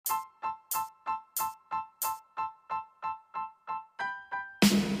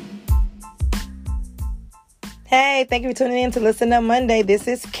Hey, thank you for tuning in to Listen Up Monday. This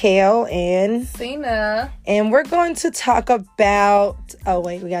is Kel and Cena. And we're going to talk about... Oh,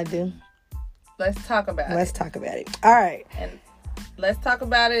 wait, we got to do... Let's talk about Let's talk about it. All right. And let's talk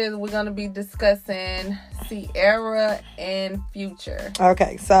about it. We're going to be discussing Ciara and Future.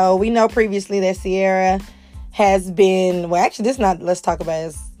 Okay, so we know previously that Ciara has been... Well, actually, this not... Let's talk about it.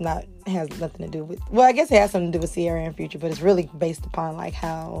 It's not... has nothing to do with... Well, I guess it has something to do with Ciara and Future, but it's really based upon, like,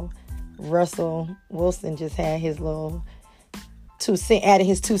 how Russell Wilson just had his little 2 cents, added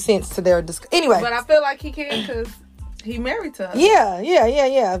his 2 cents to their discussion. Anyway. But I feel like he can because he married to her.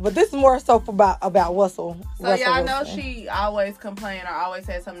 Yeah. But this is more so about Russell. So Russell y'all know Wilson. she always complained or always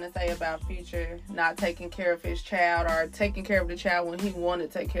had something to say about Future not taking care of his child or taking care of the child when he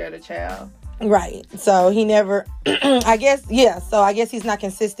wanted to take care of the child. Right. So he never, I guess he's not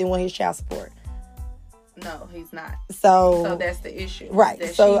consistent with his child support. No, he's not. So that's the issue. Right.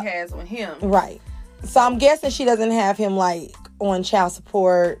 That So she has with him. Right. So I'm guessing she doesn't have him like on child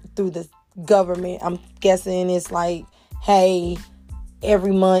support through the government. I'm guessing it's like, hey,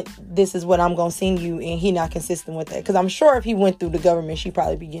 every month this is what I'm gonna send you, and he not consistent with that. Because I'm sure if he went through the government, she'd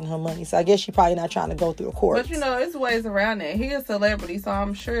probably be getting her money. So I guess she probably not trying to go through a court. But it's ways around that. He is a celebrity, so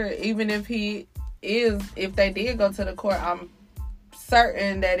I'm sure even if if they did go to the court, I'm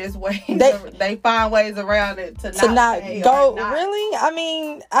certain that it's ways they find ways around it to not pay go. Not. Really? I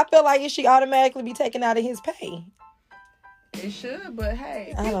mean, I feel like it should automatically be taken out of his pay. It should, but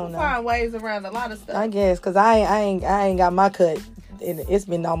hey, I people don't know. Find ways around a lot of stuff. I guess because I ain't got my cut. It's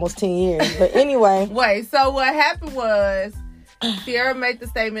been almost 10 years. But anyway. Wait, so what happened was Ciara made the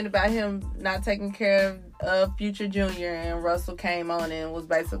statement about him not taking care of Future Jr. and Russell came on and was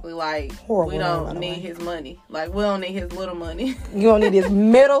basically like, horrible, we don't need his money. Like, we don't need his little money. You don't need his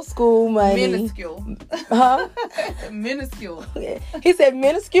middle school money. Minuscule. Huh? Minuscule. He said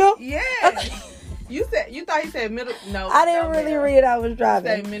minuscule? Yeah. You thought he said middle? No, I didn't really read. I was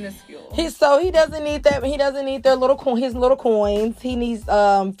driving. He said minuscule. He doesn't need that. He doesn't need his little coins. He needs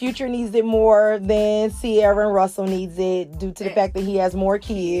Future needs it more than Ciara and Russell needs it due to the fact that he has more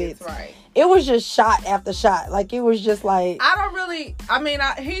kids. That's right. It was just shot after shot. Like, it was just like...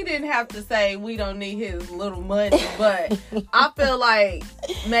 he didn't have to say we don't need his little money, but I feel like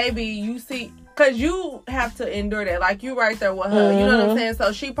maybe you see... Because you have to endure that. Like, you right there with her. Mm-hmm. You know what I'm saying?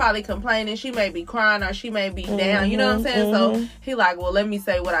 So, she probably complaining. She may be crying or she may be down. You know what I'm saying? So, he like, well, let me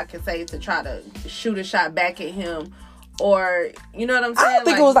say what I can say to try to shoot a shot back at him. Or, you know what I'm saying? I don't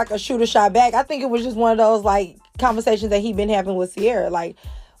think it was like a shoot a shot back. I think it was just one of those, like, conversations that he been having with Ciara. Like...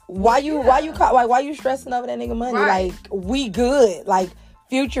 Why you stressing over that nigga money? Right. Like, we good. Like,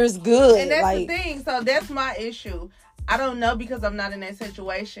 Future's good. And that's like, the thing. So that's my issue. I don't know because I'm not in that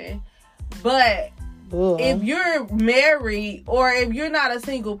situation. But if you're married or if you're not a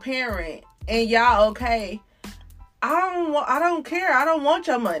single parent and y'all okay, I don't care. I don't want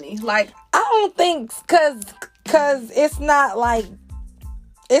your money. Like, I don't think cause it's not like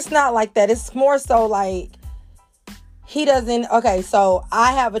that. It's more so like he doesn't... Okay, so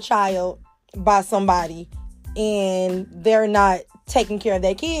I have a child by somebody and they're not taking care of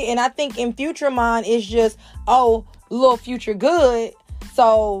that kid. And I think in Future mind, it's just, oh, little Future good.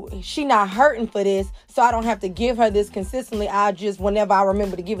 So she not hurting for this. So I don't have to give her this consistently. I just, whenever I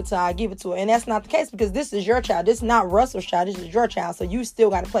remember to give it to her, I give it to her. And that's not the case because this is your child. This is not Russell's child. This is your child. So you still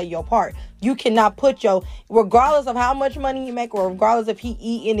got to play your part. You cannot put regardless of how much money you make or regardless if he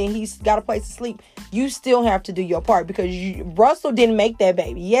eating and he's got a place to sleep, you still have to do your part because Russell didn't make that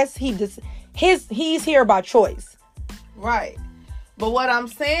baby. Yes, he's here by choice. Right. But what I'm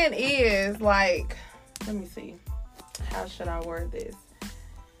saying is, like, let me see. How should I word this?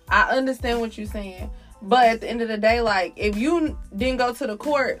 I understand what you're saying. But at the end of the day, like, if you didn't go to the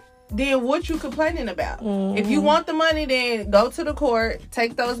court, then what you complaining about? Mm-hmm. If you want the money, then go to the court,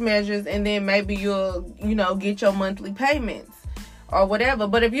 take those measures, and then maybe you'll, get your monthly payments or whatever.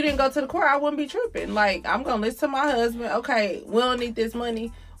 But if you didn't go to the court, I wouldn't be tripping. Like, I'm going to listen to my husband. Okay, we don't need this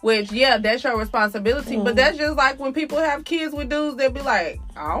money. Which, yeah, that's your responsibility. Mm-hmm. But that's just like when people have kids with dudes, they'll be like,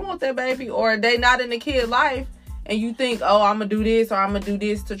 I don't want that baby. Or they not in the kid life. And you think, oh, I'm going to do this or I'm going to do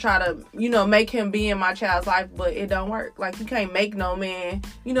this to try to, make him be in my child's life. But it don't work. Like, you can't make no man,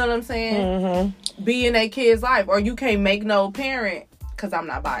 you know what I'm saying? Mm-hmm. Be in a kid's life. Or you can't make no parent, because I'm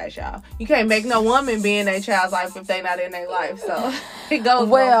not biased, y'all. You can't make no woman be in their child's life if they not in their life. So, it goes both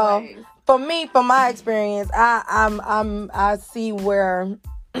ways. For me, from my experience, I see where,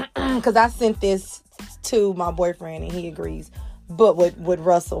 because I sent this to my boyfriend and he agrees, but with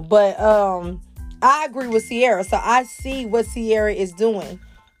Russell. But, I agree with Ciara. So I see what Ciara is doing.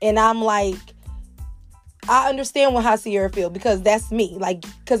 And I'm like, I understand how Sierra feel, because that's me. Like,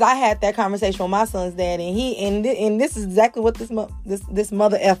 because I had that conversation with my son's dad, and this is exactly what this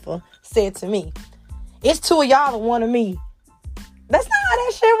mother effer said to me. It's two of y'all and one of me. That's not how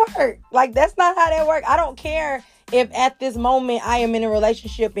that shit work. Like, that's not how that work. I don't care if at this moment I am in a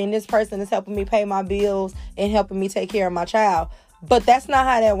relationship and this person is helping me pay my bills and helping me take care of my child. But that's not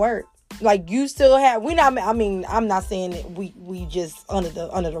how that works. Like, you still have, I'm not saying that we just under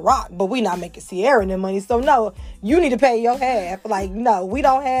the rock, but we not making Sierra any money. So no, you need to pay your half. Like, no, we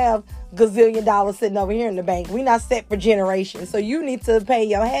don't have gazillion dollars sitting over here in the bank. We not set for generations. So you need to pay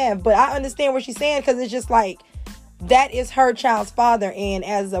your half. But I understand what she's saying, because it's just like, that is her child's father. And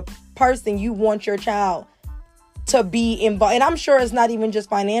as a person, you want your child to be involved. And I'm sure it's not even just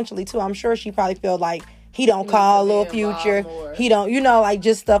financially too. I'm sure she probably feel like he don't call Little Future. He don't, like,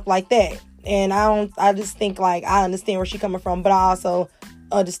 just stuff like that. And I just think, like, I understand where she coming from, but I also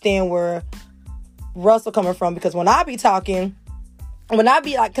understand where Russell coming from, because when I be talking,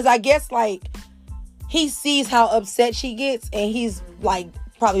 because I guess, like, he sees how upset she gets, and he's like,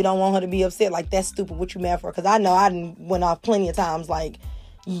 probably don't want her to be upset. Like, that's stupid, what you mad for? Because I know I done went off plenty of times, like,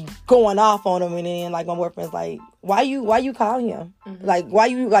 going off on him, and then, like, my boyfriend's like, why you call him? Mm-hmm. Like, why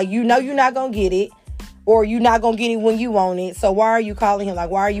you, like, you're not gonna get it, or you're not gonna get it when you want it, so why are you calling him? Like,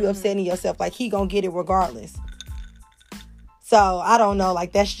 why are you upsetting yourself? Like, he gonna get it regardless. So I don't know,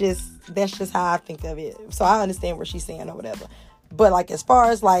 like, that's just how I think of it. So I understand what she's saying or whatever, but, like, as far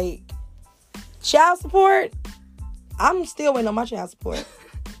as, like, child support, I'm still waiting on my child support.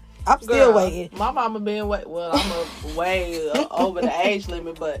 I'm still waiting. My mama been I'm way over the age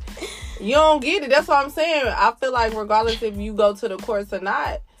limit, but you don't get it. That's what I'm saying. I feel like regardless if you go to the courts or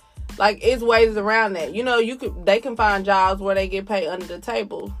not, like, it's ways around that. They can find jobs where they get paid under the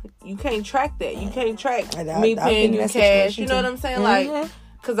table. You can't track that. You can't track me paying you cash. You know what I'm saying? Mm-hmm. Like,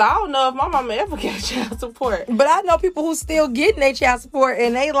 because I don't know if my mama ever got child support. But I know people who still getting their child support,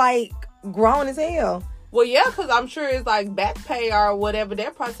 and they, like, grown as hell. Well, yeah, because I'm sure it's like back pay or whatever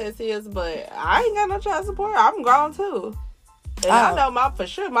their process is, but I ain't got no child support. I'm grown too. And I know for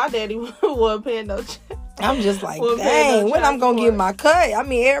sure my daddy wasn't paying no child. I'm just like, dang, when I'm going to get my cut? I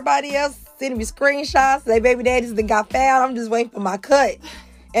mean, everybody else sending me screenshots. They baby daddies that got found. I'm just waiting for my cut.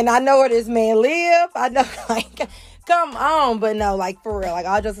 And I know where this man live. I know, like, come on. But no, like, for real. Like,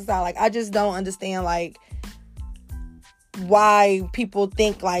 all just aside, like, I just don't understand, like, why people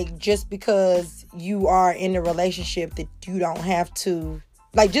think, like, just because you are in a relationship that you don't have to,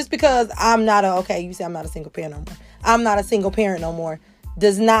 like, just because you say I'm not a single parent no more. I'm not a single parent no more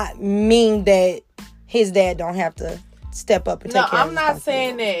does not mean that his dad don't have to step up and take care of his responsibility. No, I'm not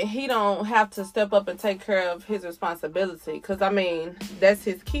saying that he don't have to step up and take care of his responsibility, because, I mean, that's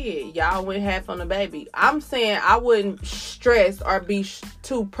his kid. Y'all went half on the baby. I'm saying I wouldn't stress or be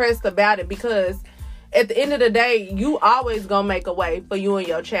too pressed about it, because at the end of the day, you always gonna make a way for you and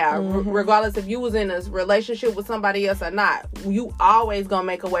your child. Mm-hmm. Regardless if you was in a relationship with somebody else or not, you always gonna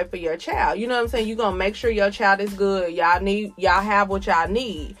make a way for your child. You know what I'm saying? You gonna make sure your child is good. Y'all have what y'all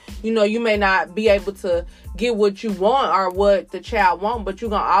need. You may not be able to get what you want or what the child want, but you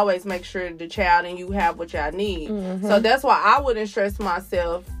gonna always make sure the child and you have what y'all need. Mm-hmm. So that's why I wouldn't stress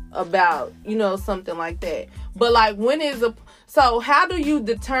myself about, something like that. But, like, so how do you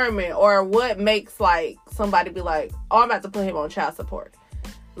determine, or what makes, like, somebody be like, oh, I'm about to put him on child support?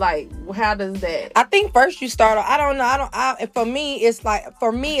 Like, how does that? I think first you start off, I don't know. For me,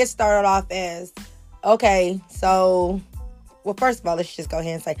 it started off as, okay, so, well, first of all, let's just go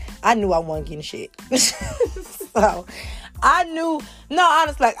ahead and say, I knew I wasn't getting shit. So, I knew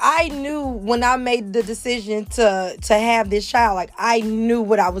when I made the decision to have this child, like, I knew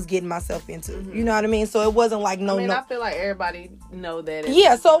what I was getting myself into. Mm-hmm. You know what I mean? So it wasn't like I feel like everybody know that.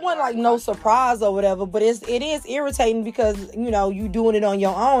 Yeah, so it wasn't like no surprise or whatever, but it is irritating because, you doing it on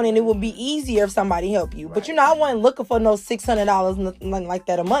your own, and it would be easier if somebody helped you. Right. But, I wasn't looking for no $600, nothing like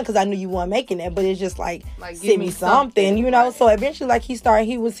that a month, because I knew you weren't making that, but it's just like send me something, Right. So eventually, like, he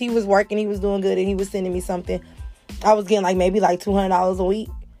was working, he was doing good, and he was sending me something. I was getting, like, maybe, like, $200 a week,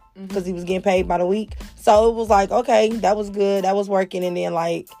 because he was getting paid by the week. So it was like, okay, that was good, that was working. And then,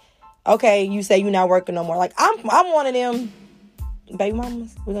 like, okay, you say you're not working no more. Like, I'm one of them baby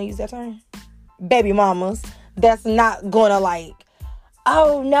mamas, we're gonna use that term, baby mamas, that's not gonna, like,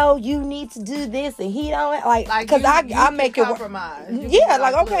 oh no, you need to do this, and he don't, like, because I make it compromise. Yeah,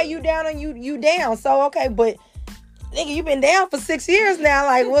 like, okay, you down and you down, so okay, but nigga, you been down for 6 years now,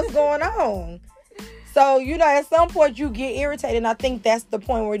 like, what's going on? So, at some point you get irritated, and I think that's the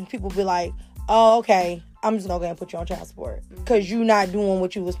point where people be like, oh, okay, I'm just gonna go ahead and put you on child support, because you not doing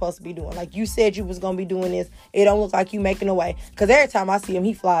what you was supposed to be doing. Like, you said you was gonna be doing this. It don't look like you making a way. Because every time I see him,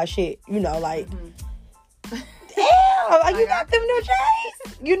 he fly shit. Like, Like, you got them new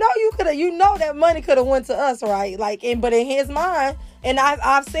J's. You know you could have. You know that money could have went to us, right? Like, but in his mind, and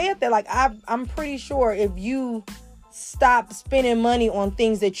I've said that. Like, I'm pretty sure if you stop spending money on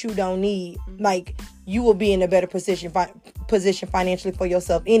things that you don't need, like, you will be in a better position financially for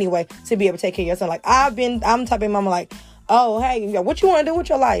yourself anyway to be able to take care of yourself. Like, I'm the type of mama, like, oh, hey, what you want to do with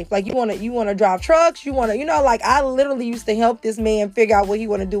your life? Like, you want to drive trucks? You want to, like, I literally used to help this man figure out what he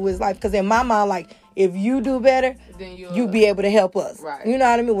want to do with his life. Because in my mind, like, if you do better, then you'll be able to help us. Right. You know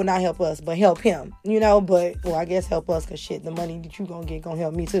what I mean? Well, not help us, but help him. But, well, I guess help us because, shit, the money that you going to get going to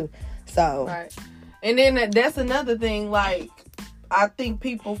help me too. So. Right. And then that's another thing, like, I think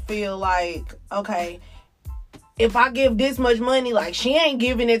people feel like, okay, if I give this much money, like, she ain't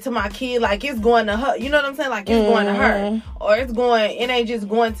giving it to my kid, like, it's going to her. You know what I'm saying? Like, it's going to her. Or it ain't just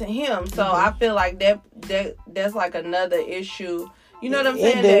going to him. So I feel like that's like another issue. You know what I'm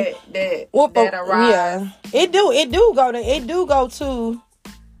saying? That arises. Yeah. It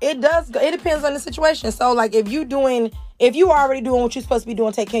depends on the situation. So, like, if you already doing what you're supposed to be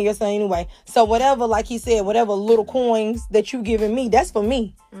doing, take care of yourself anyway. So whatever, like he said, whatever little coins that you giving me, that's for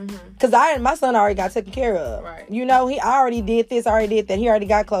me. Because my son already got taken care of. Right. He already did this, already did that. He already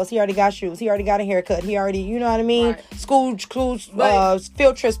got clothes. He already got shoes. He already got a haircut. He already, you know what I mean? Right. School,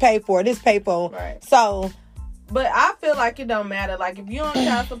 field trips paid for. This paid for. Right. So. But I feel like it don't matter. Like, if you on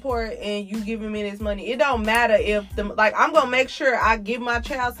child support and you giving me this money, it don't matter if I'm gonna make sure I give my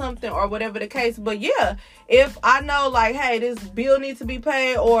child something or whatever the case. But yeah, if I know, like, hey, this bill needs to be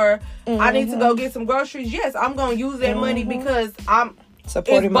paid or I need to go get some groceries, yes, I'm gonna use that money because I'm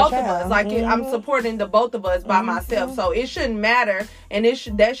supporting both of us. Like, I'm supporting the both of us by myself. So it shouldn't matter, and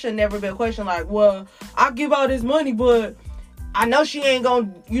that should never be a question. Like, well, I give all this money, but I know she ain't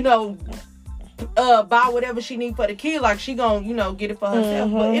gonna, buy whatever she need for the kid. Like, she gonna, get it for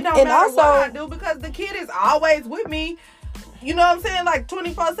herself. But it don't matter what I do because the kid is always with me. You know what I'm saying? Like,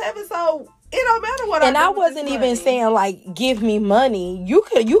 24/7. So it don't matter what I do. And I wasn't even saying, like, give me money. You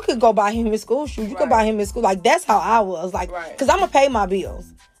could go buy him his school shoes. You could buy him his school. Like, that's how I was. Like, because I'm gonna pay my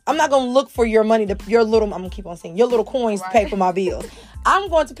bills. I'm not gonna look for your money I'm gonna keep on saying your little coins to pay for my bills. I'm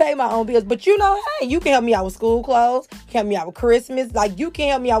going to pay my own bills. But hey, you can help me out with school clothes. You can help me out with Christmas. Like, you can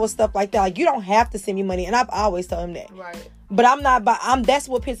help me out with stuff like that. Like, you don't have to send me money. And I've always told him that. Right. But that's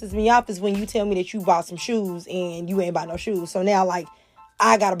what pisses me off is when you tell me that you bought some shoes and you ain't bought no shoes. So now, like,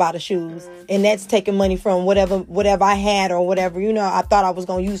 I gotta buy the shoes. And that's taking money from whatever I had or whatever, I thought I was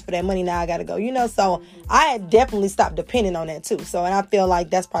gonna use for that money. Now I gotta go, So I had definitely stopped depending on that too. So, and I feel like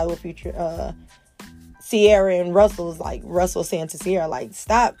that's probably what future Sierra and Russell is like. Russell saying to Sierra, like,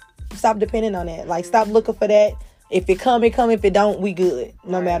 stop depending on that. Like, stop looking for that. If it come, it come. If it don't, we good.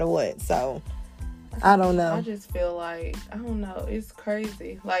 No matter what. So, I don't know. I just feel like, I don't know. It's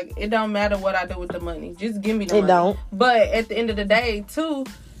crazy. Like, it don't matter what I do with the money. Just give me the money. It don't. But at the end of the day, too,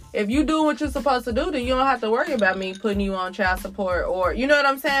 if you do what you're supposed to do, then you don't have to worry about me putting you on child support or, you know what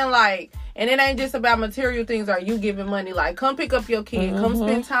I'm saying? Like, and it ain't just about material things or you giving money. Like, come pick up your kid. Come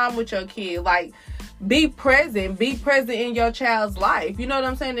spend time with your kid. Like, be present in your child's life. You know what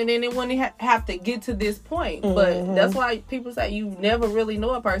I'm saying? And then it wouldn't have to get to this point. But that's why people say you never really know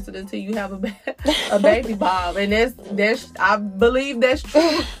a person until you have a baby bomb. And that's I believe that's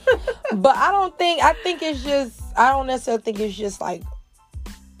true. But I don't necessarily think it's just like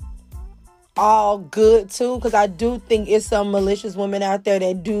all good too. Because I do think it's some malicious women out there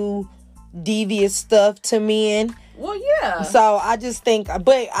that do devious stuff to men. Well, yeah. So I just think,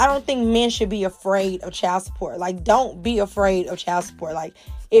 but I don't think men should be afraid of child support. Like, don't be afraid of child support. Like,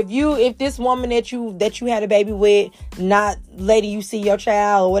 if this woman that you had a baby with, not lady you see your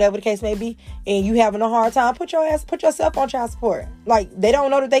child or whatever the case may be, and you having a hard time, put yourself on child support. Like, they don't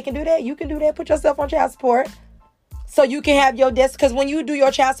know that they can do that. You can do that. Put yourself on child support so you can have your desk. Because when you do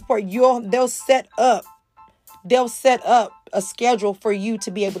your child support, they'll set up a schedule for you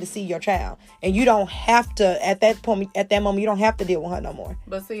to be able to see your child, and you don't have to at that moment you don't have to deal with her no more.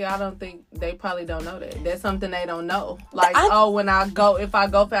 But see, I don't think they probably don't know that. That's something they don't know. Like, if I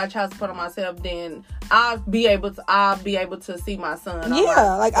go for a child support on myself, then I'll be able to see my son.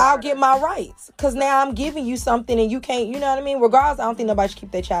 Yeah, like, I'll get my rights because now I'm giving you something and you can't. You know what I mean? Regardless, I don't think nobody should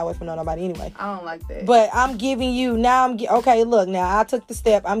keep their child away from nobody anyway. I don't like that. But I'm giving you now. Okay. Look, now I took the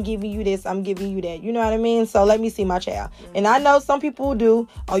step. I'm giving you this. I'm giving you that. You know what I mean? So let me see my child. And I know some people do.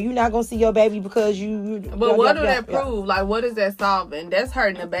 Oh, you're not gonna see your baby because you. But what do that prove? Like, what is that solving? That's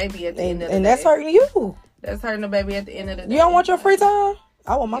hurting the baby at the end of the day. And that's hurting you. That's hurting the baby at the end of the day. You don't want your free time?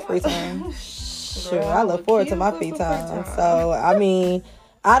 I want my free time. Sure, I look forward to my free time. So, I mean,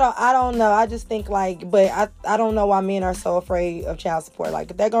 I don't know. I just think like, but I don't know why men are so afraid of child support. Like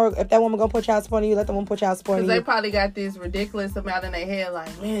if that woman gonna put child support on you, let the woman put child support on you. Because they probably got this ridiculous amount in their head.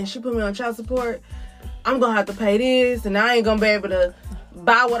 Like, man, she put me on child support. I'm gonna have to pay this, and I ain't gonna be able to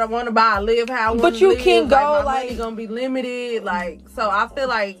buy what I want to buy, live how I want to live. But you can go my like money gonna be limited. Like, so I feel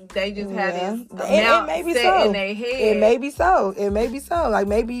like they just had this amount it may be set so. in their head. It may be so. It may be so. Like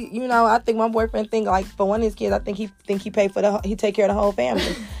maybe I think my boyfriend think like for one of his kids, I think he pay for he take care of the whole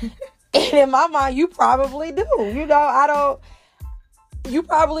family. And in my mind, you probably do. You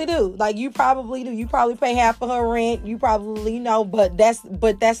probably do. Like you probably do. You probably pay half of her rent. You probably but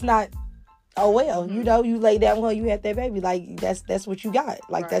that's not. Oh well, you lay down with her, you had that baby. Like that's what you got.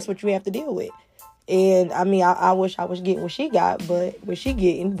 Like that's what you have to deal with. And I mean, I wish I was getting what she got, but what she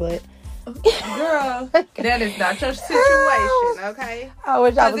getting, but girl, that is not your situation, okay? I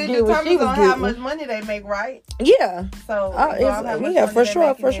wish I was getting what she was getting. How much money they make, right? Yeah. So for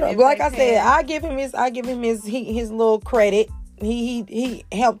sure. But like I said, I give him his little credit. He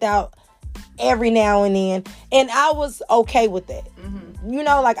helped out every now and then, and I was okay with that.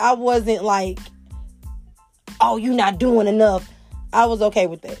 Like I wasn't like, oh, you're not doing enough. I was okay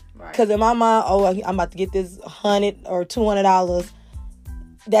with that. Because in my mind, I'm about to get this $100 or $200.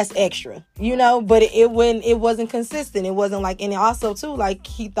 That's extra, but it wasn't consistent. It wasn't like, and also too, like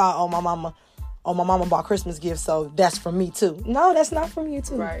he thought, my mama bought Christmas gifts, so that's from me too. No, that's not from you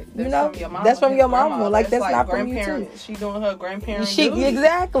too. Right. That's from your mama. Like that's not from you too. She doing her grandparent duty.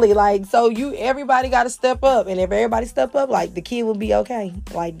 Exactly. Like so everybody got to step up, and if everybody step up, like the kid will be okay.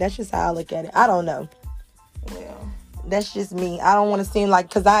 Like that's just how I look at it. I don't know. Well, that's just me. I don't want to seem like,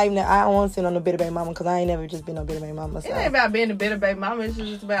 because I don't want to sit on the bitter baby mama, because I ain't never just been a bitter baby mama. So. It ain't about being a bitter baby mama. It's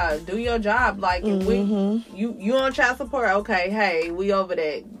just about do your job. Like if you on child support, okay, hey, we over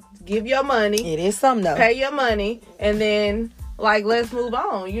that. Give your money. It is something though. Pay your money, and then like let's move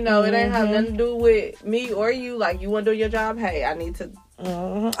on. It ain't have nothing to do with me or you. Like you want to do your job, hey, I need to.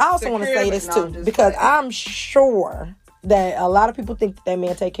 I also want to say this too, because I'm sure that a lot of people think that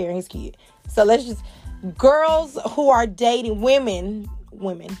man take care of his kid. So let's just. Girls who are dating women,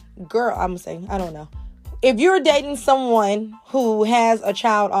 girl, I'm saying, I don't know. If you're dating someone who has a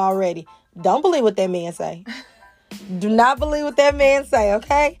child already, don't believe what that man say. Do not believe what that man say,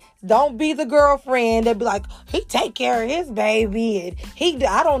 okay? Don't be the girlfriend that be like, he take care of his baby, and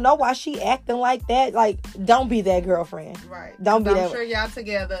I don't know why she acting like that. Like, don't be that girlfriend. Right. Don't be that. I'm sure y'all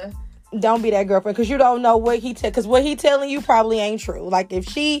together. Don't be that girlfriend, because you don't know what because what he telling you probably ain't true. Like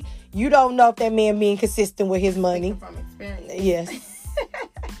you don't know if that man being consistent with his money. From experience. Yes.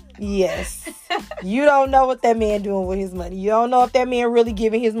 Yes. You don't know what that man doing with his money. You don't know if that man really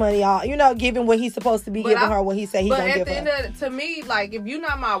giving his money all, giving what he's supposed to be giving her, what he say he's gonna give her. But at the end to me, like, if you're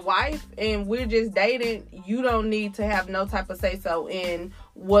not my wife and we're just dating, you don't need to have no type of say-so in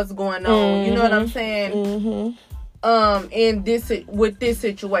what's going on. You know what I'm saying? In this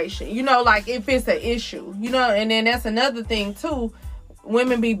situation, like if it's an issue, and then that's another thing too.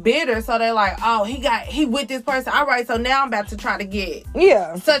 Women be bitter, so they're like, oh, he with this person, all right, so now I'm about to try to get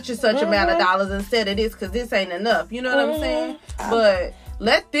such and such amount of dollars instead of this, because this ain't enough. You know what I'm saying? But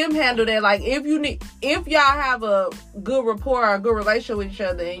let them handle that. Like if y'all have a good rapport or a good relationship with each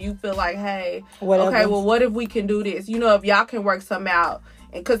other, and you feel like, hey, okay, well, what if we can do this? If y'all can work something out.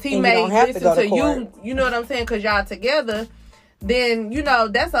 Because he may listen to you, you know what I'm saying? Because y'all together, then,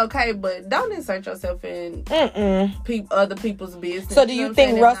 that's okay. But don't insert yourself in other people's business. So do you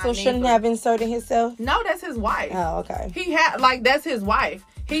think Russell shouldn't have inserted himself? No, that's his wife. Oh, okay. That's his wife.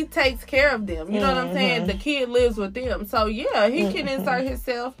 He takes care of them. You know what I'm saying? The kid lives with them. So, yeah, he can insert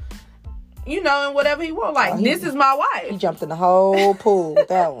himself, in whatever he wants. Like, this is my wife. He jumped in the whole pool with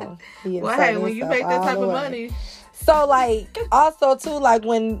that one. Well, hey, when you make that type of money... So, like, also, too, like,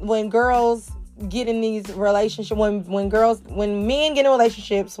 when girls get in these relationships, when men get in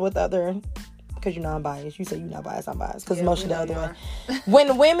relationships with other, because I'm biased. You say you're not biased, I'm biased, because most of the other way.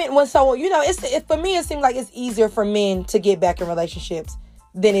 For me, it seems like it's easier for men to get back in relationships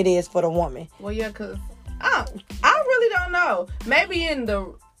than it is for the woman. Well, yeah, because I really don't know. Maybe in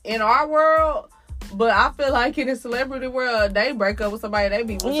our world... But I feel like in the celebrity world, they break up with somebody, they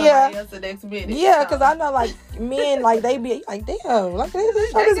be with somebody else the next minute. Yeah, because I know, like, men, like, they be like, damn, like, they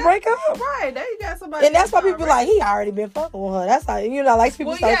just break up. Right, they got somebody. And that's why people like, he already been fucking with her. That's how, like,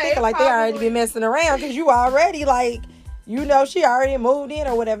 people start thinking, like, they already been messing around, because you already, like, she already moved in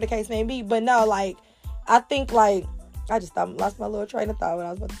or whatever the case may be. But no, like, I think, like, I just lost my little train of thought what I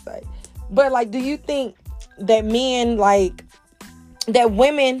was about to say. But, like, do you think that men, like, that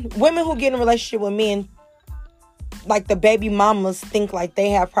women who get in a relationship with men, like the baby mamas, think like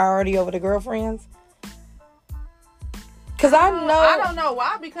they have priority over the girlfriends? Because I know. I don't know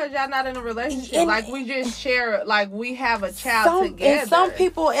why, because y'all not in a relationship. And, like, we just share, like, we have a child together. And some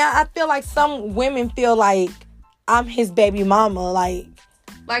people, I feel like some women feel like I'm his baby mama. Like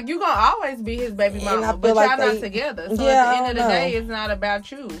you gonna always be his baby mama, but like y'all not together. So yeah, at the end of the day, it's not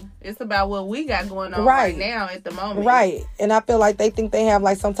about you. It's about what we got going on right now at the moment. Right. And I feel like they think they have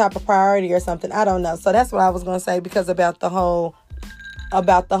like some type of priority or something. I don't know. So that's what I was gonna say, because about the whole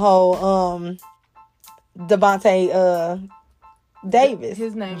Devontae Davis.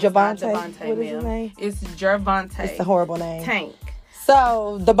 His name Javonte. is not Devontae, what is his name? It's Gervonta. It's a horrible name. Tank.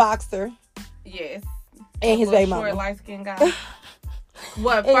 So the boxer. Yes. And his baby mama. Short, light-skinned guy.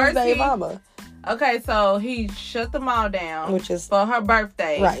 What, and first his baby mama. Okay, so he shut them all down, which is for her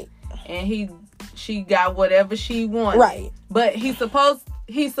birthday, right? And she got whatever she wanted, right? But he's supposed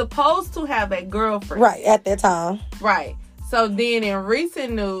to have a girlfriend, right, at that time, right? So then, in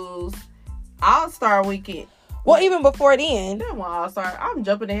recent news, All-Star Weekend. Well, even before then, that one All-Star. I'm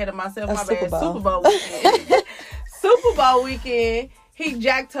jumping ahead of myself. My Super bad. Bowl. Super Bowl weekend. Super Bowl weekend. He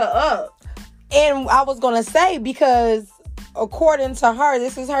jacked her up, and I was gonna say, because according to her,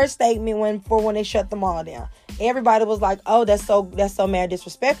 this is her statement when they shut them all down. Everybody was like, "Oh, that's so mad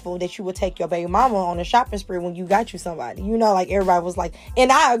disrespectful that you would take your baby mama on a shopping spree when you got you somebody." You know, like everybody was like,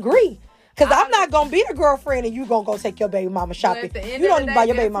 and I agree, because I'm not gonna be the girlfriend and you gonna go take your baby mama shopping. You don't even buy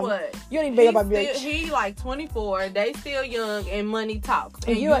your baby mama. You don't even buy your baby mama. He like 24. They still young, and money talks.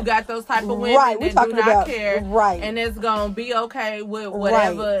 And you got those type of women right, that do not care, right? And it's gonna be okay with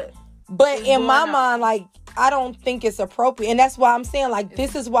whatever. Right. But in my mind, like, I don't think it's appropriate. And that's why I'm saying, like,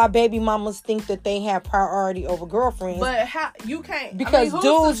 this is why baby mamas think that they have priority over girlfriends. But how you can't, because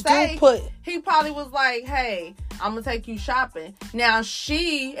dudes do put. He probably was like, "Hey, I'm gonna take you shopping." Now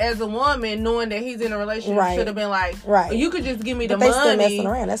she, as a woman, knowing that he's in a relationship, should have been like, "Right, you could just give me the money." They still messing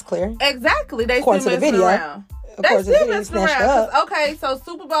around. That's clear. Exactly, they still messing around. They still messing around. Okay, so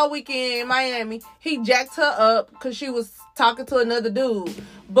Super Bowl weekend in Miami, he jacked her up because she was talking to another dude.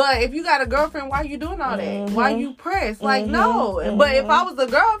 But if you got a girlfriend, why you doing all that? Mm-hmm. Why you pressed? Like, no. Mm-hmm. But if I was a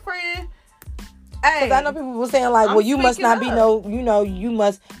girlfriend, hey. Because I know people were saying, like, well, you must not be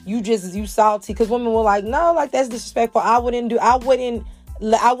you salty. Because women were like, no, like, that's disrespectful. I wouldn't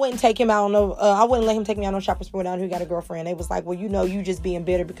take him out on I wouldn't let him take me out on shopping spree down who got a girlfriend. They was like, well, you just being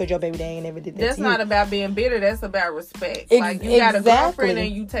bitter because your baby daddy never did that. That's not about being bitter. That's about respect. Like, you got a girlfriend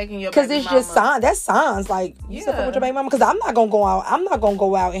and you taking your baby mama. Because it's just signs. That's signs. Like, you stuck up with your baby mama. Because I'm not gonna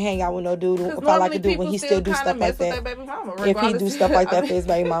go out and hang out with no dude if I like to do when he still do stuff like that. If he do stuff like that for his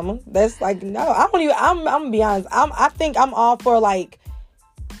baby mama, that's like, no. I don't even. I'm gonna be honest. I think I'm all for, like,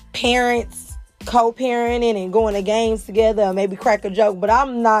 parents co-parenting and going to games together and maybe crack a joke, but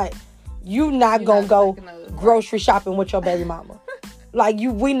I'm not. You're not gonna go grocery shopping with your baby mama. Like,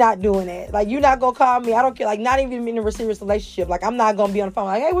 we not doing that. Like, you're not gonna call me. I don't care. Like, not even in a serious relationship. Like, I'm not gonna be on the phone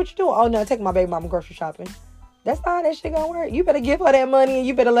like, hey, what you doing? Oh no, take my baby mama grocery shopping. That's not how that shit gonna work. You better give her that money and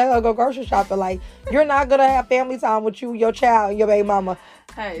you better let her go grocery shopping. Like, you're not gonna have family time with you, your child, and your baby mama.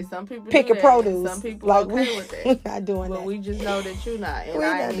 Hey, some people picking produce. Some people like, okay with that. We're not doing that. But we just know that you're not. And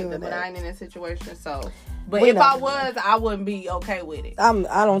I ain't either. But I ain't in that situation, so. But if I was, I wouldn't be okay with it.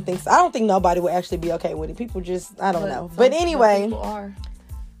 I don't think so. I don't think nobody would actually be okay with it. People just, I don't know. But anyway,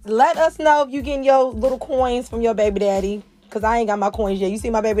 let us know if you getting your little coins from your baby daddy. Because I ain't got my coins yet. You see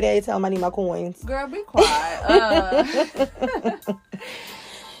my baby daddy, tell him I need my coins. Girl, be quiet.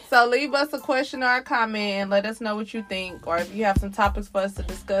 So leave us a question or a comment and let us know what you think. Or if you have some topics for us to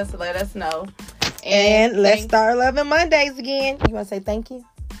discuss, let us know. And let's start loving Mondays again. You want to say thank you?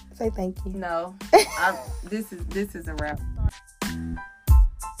 Say thank you. No. This is a wrap.